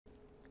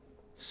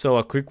So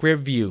a quick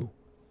review.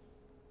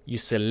 You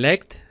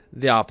select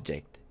the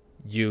object.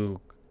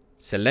 You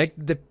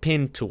select the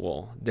pin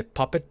tool, the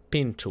puppet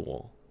pin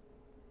tool.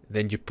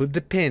 Then you put the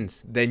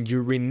pins. Then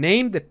you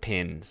rename the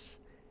pins.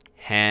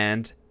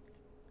 Hand,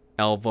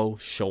 elbow,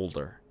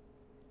 shoulder.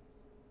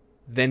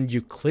 Then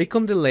you click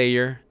on the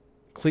layer,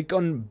 click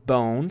on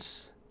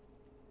bones,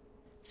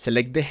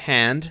 select the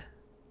hand,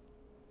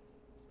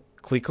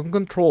 click on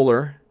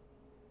controller.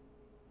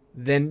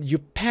 Then you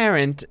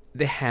parent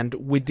the hand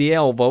with the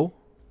elbow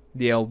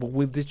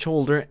with the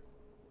shoulder,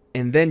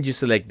 and then you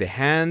select the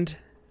hand,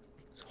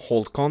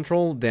 hold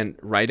control, then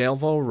right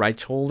elbow, right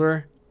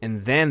shoulder,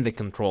 and then the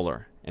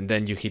controller. And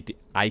then you hit the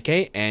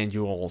IK and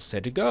you're all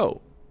set to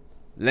go.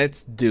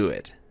 Let's do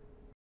it.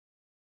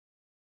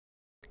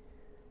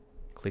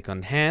 Click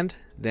on hand,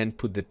 then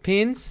put the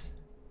pins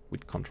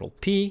with Control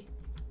P.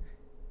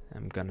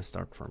 I'm gonna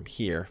start from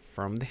here,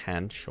 from the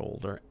hand,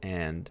 shoulder,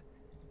 and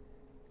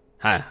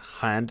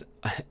hand,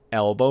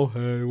 elbow.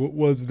 Hey,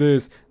 what's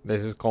this?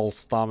 This is called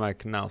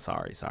stomach. No,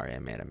 sorry, I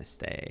made a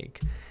mistake.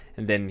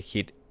 And then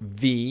hit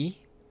V.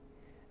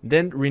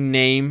 Then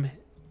rename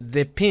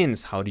the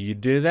pins. How do you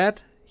do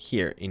that?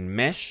 Here in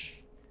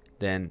mesh,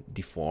 then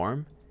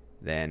deform,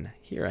 then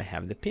here I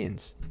have the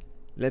pins.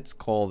 Let's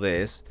call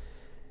this,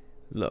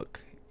 look,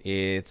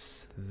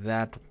 it's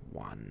that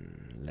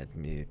one. Let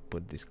me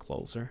put this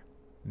closer.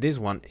 This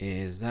one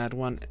is that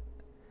one.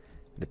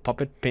 The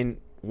puppet pin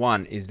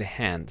 1 is the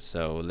hand,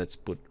 so let's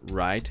put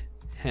right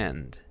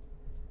hand.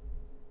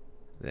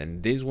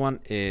 Then this one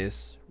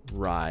is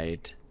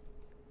right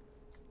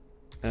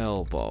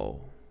elbow.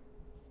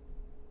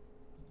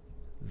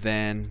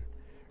 Then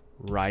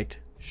right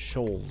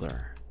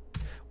shoulder.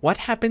 What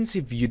happens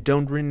if you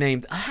don't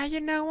rename? You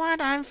know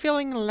what? I'm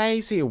feeling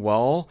lazy.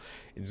 Well,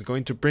 it's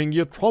going to bring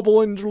you trouble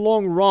in the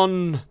long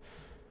run.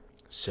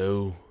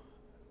 So,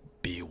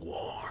 be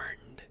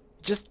warned.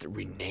 Just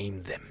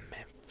rename them.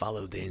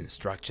 Follow the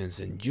instructions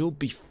and you'll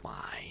be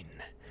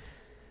fine.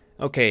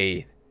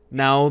 Okay,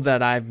 now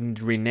that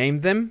I've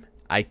renamed them,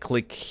 I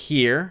click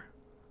here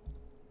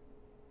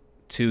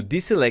to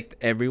deselect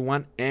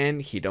everyone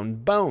and hit on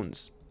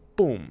bones.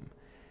 Boom.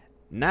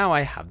 Now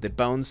I have the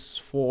bones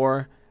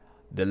for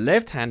the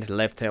left hand,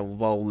 left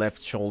elbow,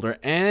 left shoulder,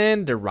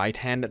 and the right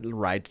hand,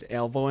 right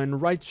elbow,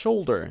 and right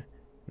shoulder.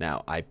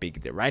 Now I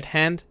pick the right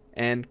hand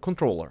and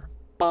controller.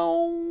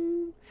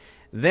 Boom.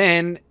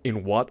 Then,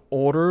 in what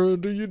order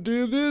do you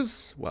do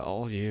this?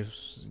 Well,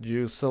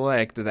 you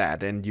select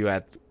that and you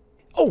add...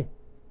 Oh,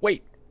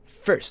 wait.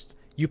 First,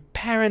 you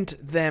parent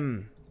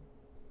them.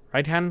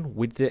 Right hand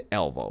with the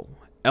elbow.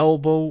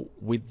 Elbow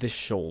with the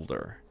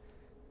shoulder.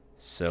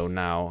 So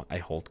now I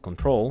hold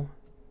control,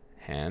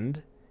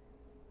 hand,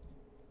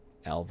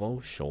 elbow,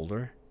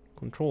 shoulder,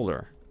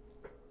 controller.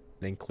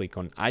 Then click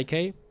on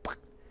IK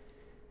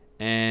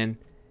and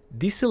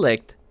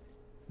deselect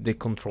the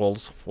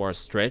controls for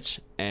stretch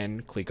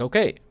and click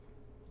OK.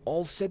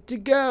 All set to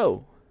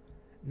go.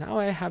 Now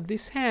I have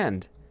this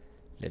hand.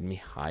 Let me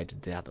hide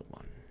the other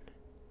one.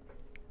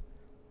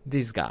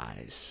 These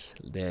guys,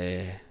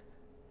 the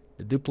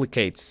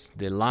duplicates,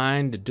 the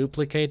line, the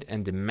duplicate,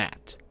 and the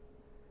mat.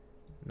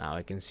 Now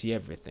I can see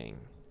everything.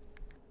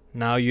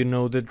 Now you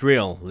know the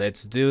drill.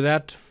 Let's do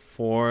that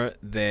for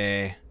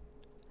the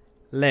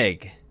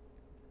leg.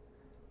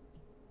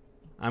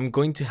 I'm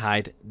going to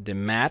hide the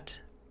mat,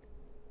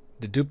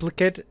 the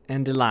duplicate,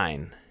 and the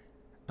line.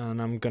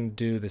 And I'm gonna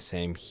do the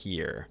same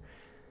here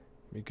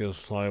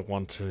because I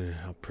want to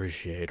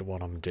appreciate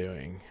what I'm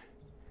doing.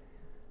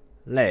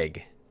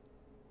 Leg.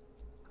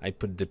 I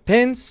put the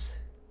pins.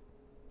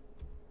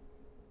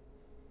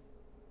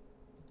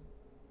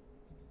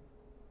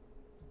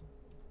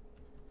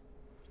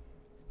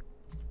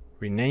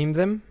 Rename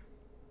them.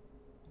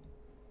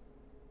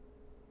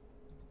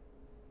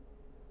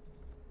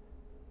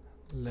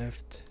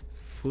 Left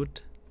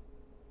foot.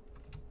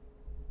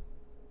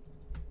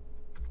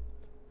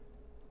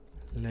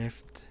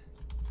 Left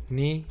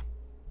knee.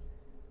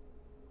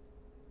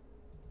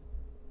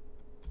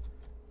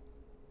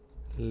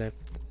 Left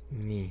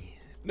knee.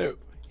 No,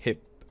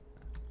 hip.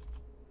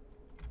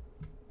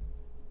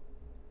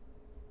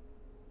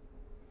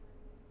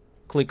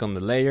 Click on the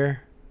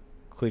layer.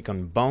 Click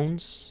on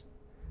bones.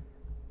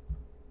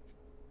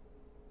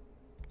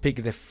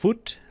 Pick the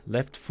foot,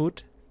 left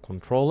foot,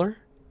 controller.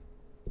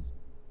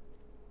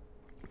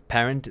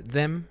 Parent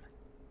them.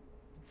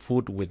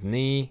 Foot with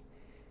knee,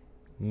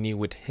 knee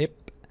with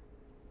hip.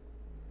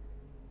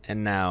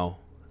 And now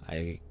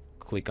I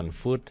click on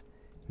foot,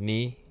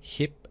 knee,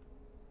 hip,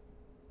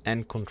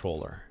 and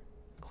controller.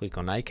 Click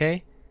on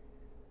IK.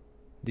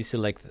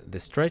 Deselect the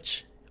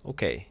stretch.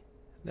 Okay,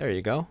 there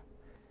you go.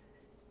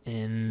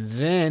 And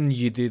then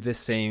you do the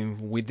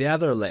same with the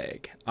other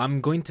leg. I'm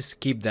going to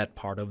skip that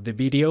part of the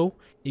video.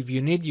 If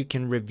you need, you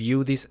can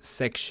review this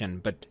section,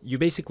 but you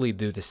basically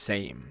do the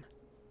same.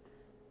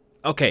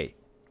 Okay.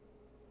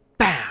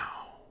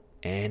 Bow!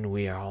 And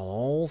we are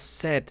all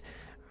set.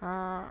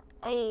 I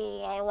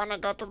wanna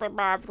go to the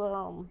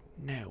bathroom.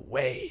 No,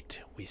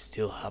 wait. We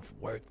still have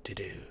work to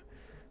do.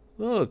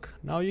 Look,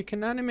 now you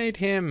can animate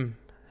him.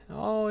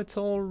 Oh, it's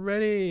all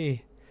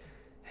ready.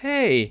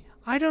 Hey,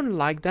 I don't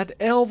like that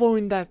elbow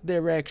in that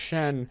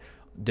direction.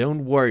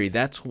 Don't worry,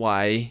 that's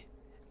why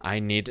I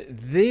need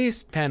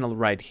this panel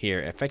right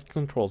here, effect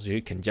controls.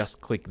 You can just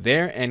click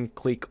there and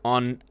click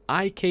on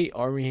IK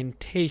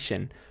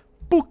orientation.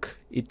 Book,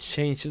 it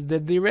changes the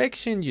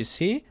direction, you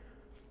see?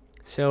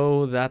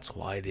 So that's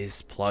why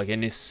this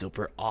plugin is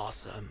super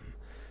awesome.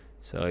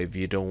 So if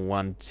you don't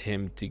want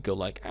him to go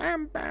like, I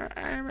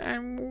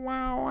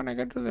wanna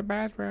go to the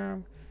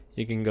bathroom,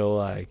 you can go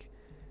like,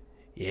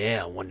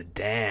 yeah, I wanna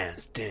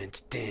dance,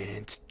 dance,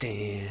 dance,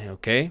 dance,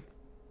 okay?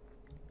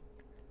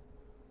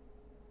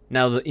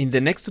 Now, in the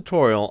next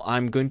tutorial,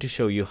 I'm going to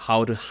show you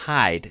how to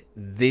hide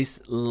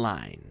this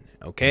line,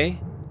 okay?